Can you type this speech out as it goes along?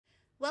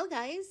Well,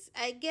 guys,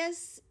 I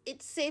guess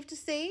it's safe to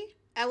say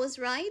I was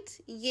right.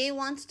 Ye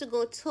wants to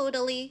go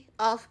totally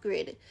off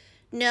grid.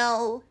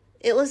 Now,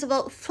 it was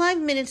about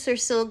 5 minutes or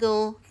so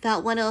ago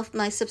that one of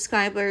my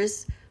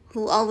subscribers,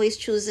 who always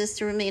chooses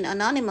to remain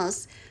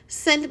anonymous,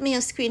 sent me a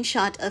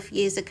screenshot of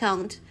Ye's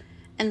account.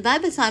 And by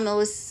the time I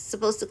was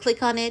supposed to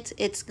click on it,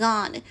 it's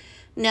gone.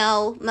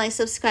 Now, my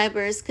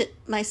subscriber,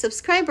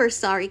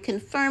 sorry,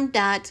 confirmed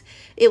that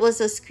it was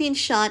a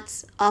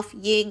screenshot of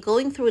Ye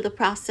going through the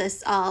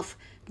process of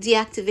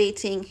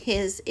deactivating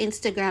his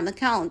Instagram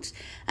account.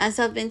 As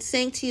I've been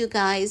saying to you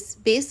guys,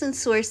 based on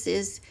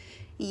sources,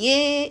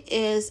 Ye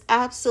is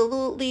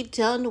absolutely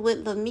done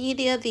with the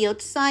media, the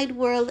outside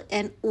world,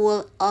 and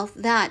all of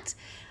that.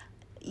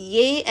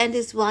 Ye and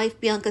his wife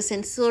Bianca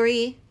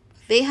Sensori,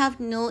 they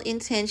have no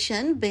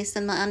intention, based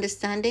on my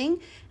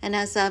understanding, and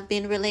as I've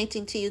been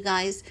relating to you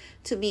guys,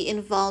 to be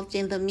involved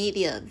in the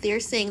media. They're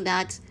saying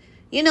that,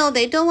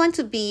 they don't want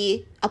to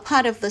be a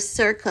part of the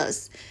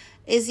circus.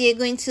 Is he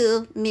going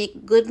to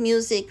make good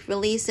music,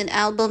 release an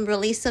album,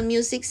 release some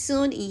music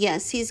soon?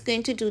 Yes, he's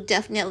going to do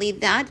definitely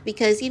that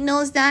because he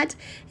knows that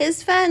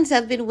his fans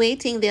have been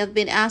waiting. They have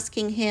been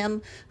asking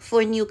him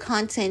for new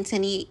content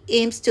and he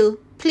aims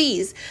to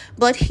please.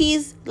 But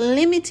he's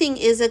limiting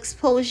his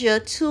exposure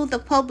to the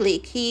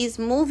public. He's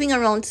moving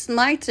around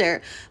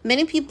smarter.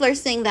 Many people are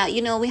saying that,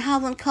 we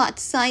haven't caught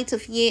sight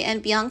of Ye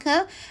and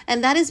Bianca,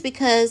 and that is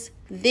because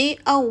they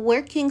are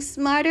working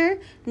smarter,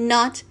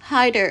 not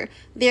harder.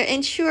 They're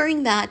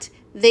ensuring that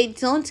they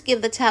don't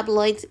give the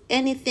tabloids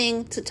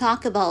anything to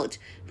talk about.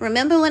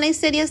 Remember when I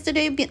said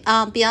yesterday,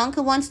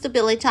 Bianca wants to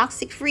build a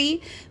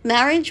toxic-free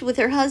marriage with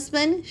her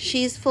husband?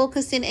 She's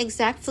focusing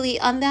exactly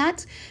on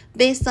that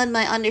based on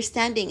my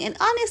understanding. And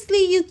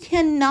honestly, you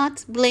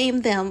cannot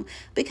blame them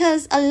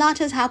because a lot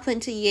has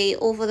happened to Ye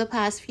over the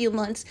past few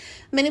months.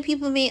 Many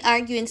people may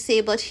argue and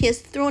say, but he has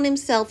thrown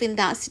himself in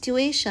that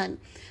situation.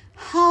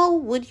 How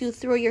would you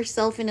throw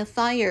yourself in a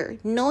fire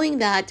knowing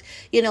that,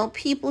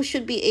 people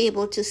should be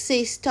able to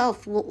say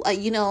stuff,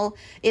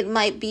 it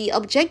might be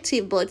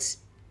objective, but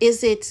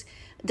is it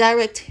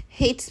direct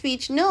hate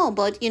speech? No,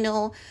 but,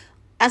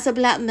 as a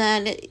black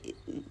man,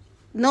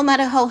 no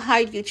matter how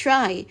hard you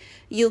try,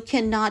 you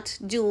cannot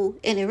do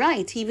any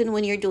right, even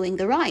when you're doing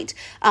the right.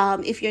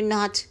 If you're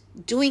not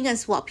doing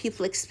as what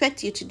people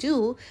expect you to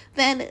do,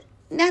 then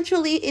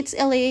naturally it's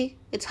LA,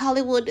 it's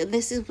Hollywood.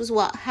 This is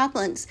what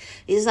happens.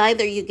 Is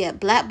either you get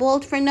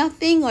blackballed for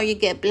nothing or you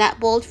get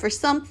blackballed for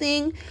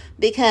something,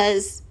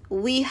 because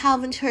we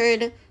haven't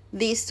heard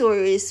these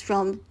stories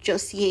from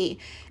just Ye.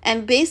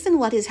 And based on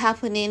what is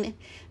happening,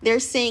 they're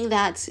saying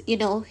that,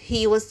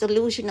 he was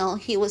delusional,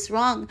 he was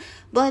wrong.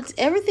 But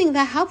everything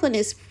that happened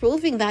is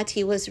proving that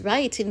he was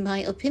right, in my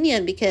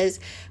opinion, because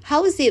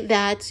how is it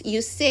that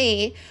you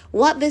say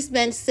what this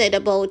man said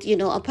about,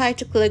 a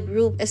particular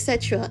group,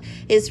 etc.,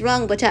 is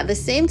wrong, but at the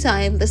same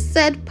time, the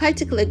said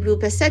particular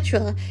group,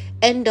 etc.,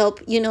 end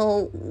up,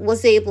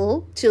 was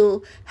able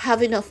to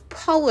have enough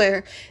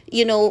power,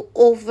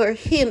 over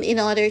him in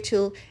order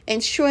to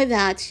ensure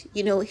that,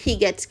 he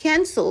gets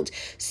canceled.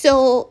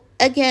 So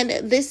again,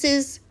 this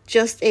is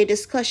just a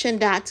discussion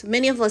that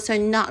many of us are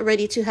not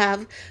ready to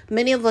have.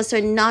 Many of us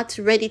are not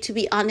ready to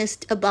be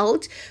honest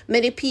about.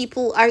 Many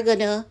people are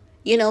gonna,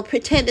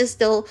 pretend as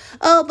though,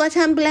 oh, but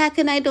I'm black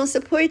and I don't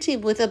support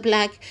him with a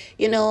black,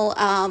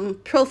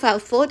 profile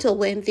photo,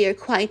 when they're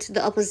quite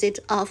the opposite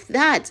of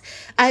that.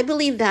 I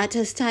believe that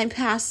as time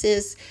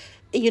passes,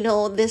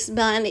 this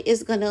man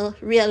is gonna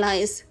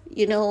realize,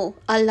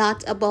 a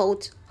lot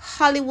about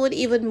Hollywood,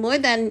 even more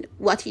than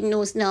what he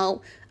knows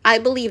now. I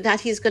believe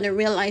that he's going to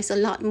realize a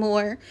lot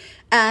more.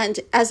 And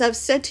as I've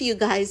said to you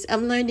guys,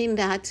 I'm learning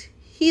that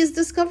he's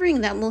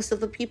discovering that most of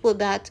the people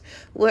that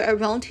were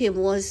around him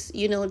was,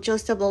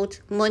 just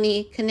about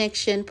money,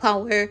 connection,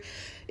 power.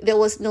 There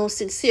was no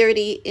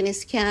sincerity in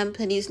his camp,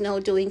 and he's now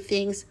doing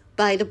things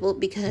by the book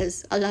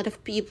because a lot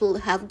of people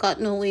have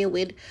gotten away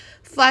with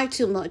far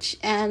too much.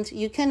 And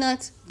you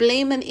cannot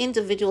blame an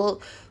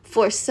individual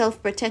for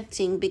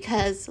self-protecting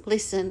because,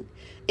 listen,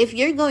 if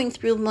you're going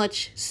through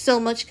so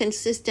much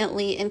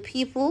consistently, and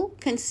people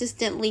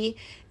consistently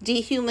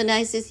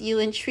dehumanizes you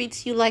and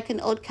treats you like an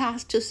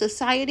outcast to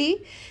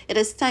society, it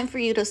is time for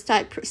you to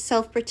start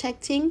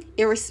self-protecting,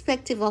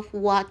 irrespective of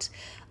what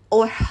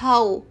or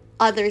how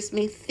others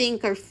may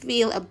think or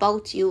feel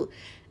about you.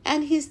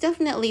 And he's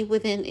definitely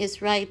within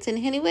his rights. And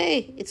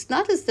anyway, it's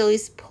not as though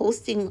he's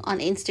posting on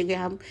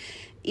Instagram,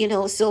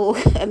 so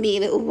I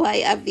mean, why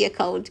have the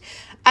account?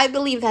 I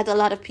believe that a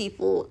lot of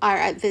people are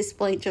at this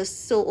point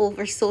just so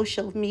over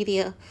social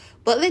media.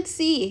 But let's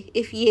see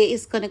if Ye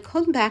is going to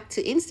come back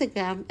to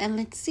Instagram, and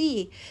let's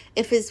see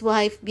if his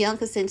wife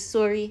Bianca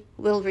Sensori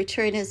will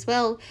return as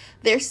well.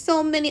 There's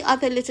so many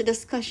other little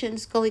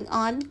discussions going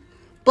on,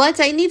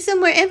 but I need some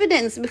more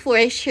evidence before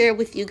I share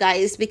with you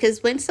guys,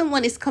 because when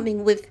someone is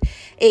coming with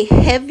a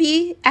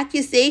heavy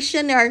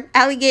accusation or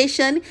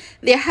allegation,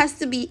 there has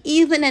to be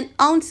even an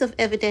ounce of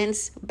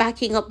evidence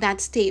backing up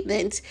that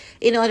statement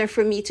in order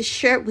for me to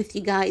share it with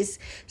you guys.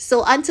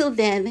 So until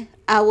then,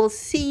 I will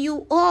see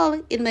you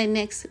all in my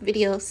next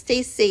video.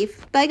 Stay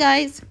safe. Bye,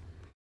 guys.